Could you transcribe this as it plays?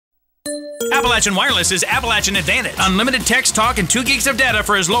Appalachian Wireless is Appalachian Advantage. Unlimited text, talk, and 2 gigs of data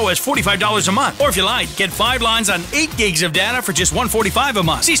for as low as $45 a month. Or if you like, get 5 lines on 8 gigs of data for just $145 a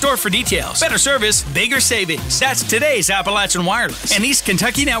month. See store for details. Better service, bigger savings. That's today's Appalachian Wireless, an East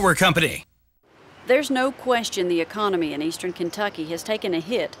Kentucky network company. There's no question the economy in eastern Kentucky has taken a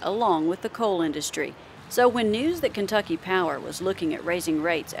hit along with the coal industry. So when news that Kentucky Power was looking at raising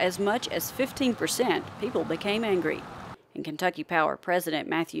rates as much as 15%, people became angry. And Kentucky Power President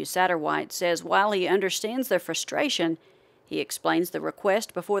Matthew Satterwhite says while he understands their frustration, he explains the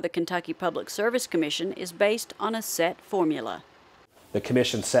request before the Kentucky Public Service Commission is based on a set formula. The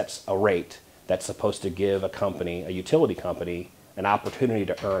commission sets a rate that's supposed to give a company, a utility company, an opportunity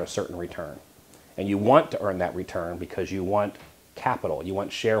to earn a certain return. And you want to earn that return because you want capital, you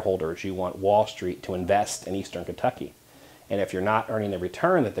want shareholders, you want Wall Street to invest in eastern Kentucky. And if you're not earning the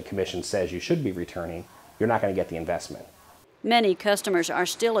return that the commission says you should be returning, you're not going to get the investment. Many customers are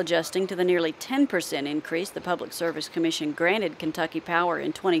still adjusting to the nearly 10% increase the Public Service Commission granted Kentucky Power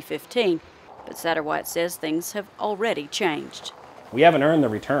in 2015, but Satterwhite says things have already changed. We haven't earned the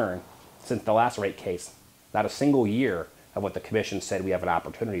return since the last rate case. Not a single year of what the commission said we have an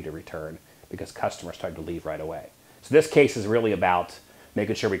opportunity to return because customers started to leave right away. So this case is really about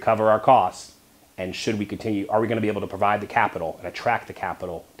making sure we cover our costs and should we continue, are we going to be able to provide the capital and attract the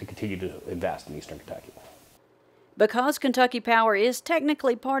capital to continue to invest in eastern Kentucky. Because Kentucky Power is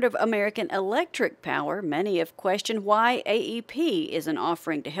technically part of American Electric Power, many have questioned why AEP isn't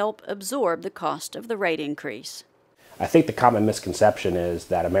offering to help absorb the cost of the rate increase. I think the common misconception is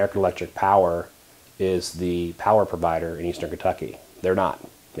that American Electric Power is the power provider in eastern Kentucky. They're not.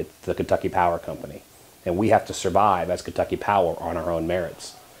 It's the Kentucky Power Company. And we have to survive as Kentucky Power on our own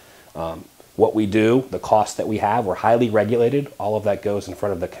merits. What we do, the costs that we have, we're highly regulated. All of that goes in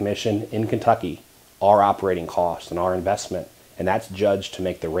front of the commission in Kentucky, our operating costs and our investment, and that's judged to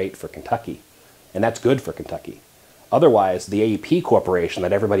make the rate for Kentucky. And that's good for Kentucky. Otherwise, the AEP Corporation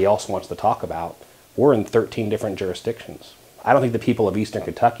that everybody else wants to talk about, we're in 13 different jurisdictions. I don't think the people of eastern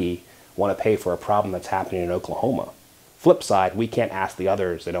Kentucky want to pay for a problem that's happening in Oklahoma. Flip side, we can't ask the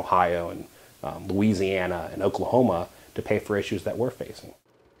others in Ohio and Louisiana and Oklahoma to pay for issues that we're facing.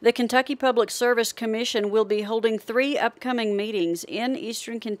 The Kentucky Public Service Commission will be holding 3 upcoming meetings in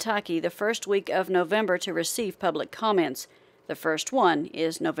eastern Kentucky the first week of November to receive public comments. The first one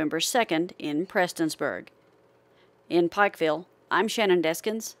is November 2nd in Prestonsburg. In Pikeville, I'm Shannon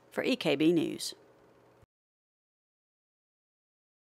Deskins for EKB News.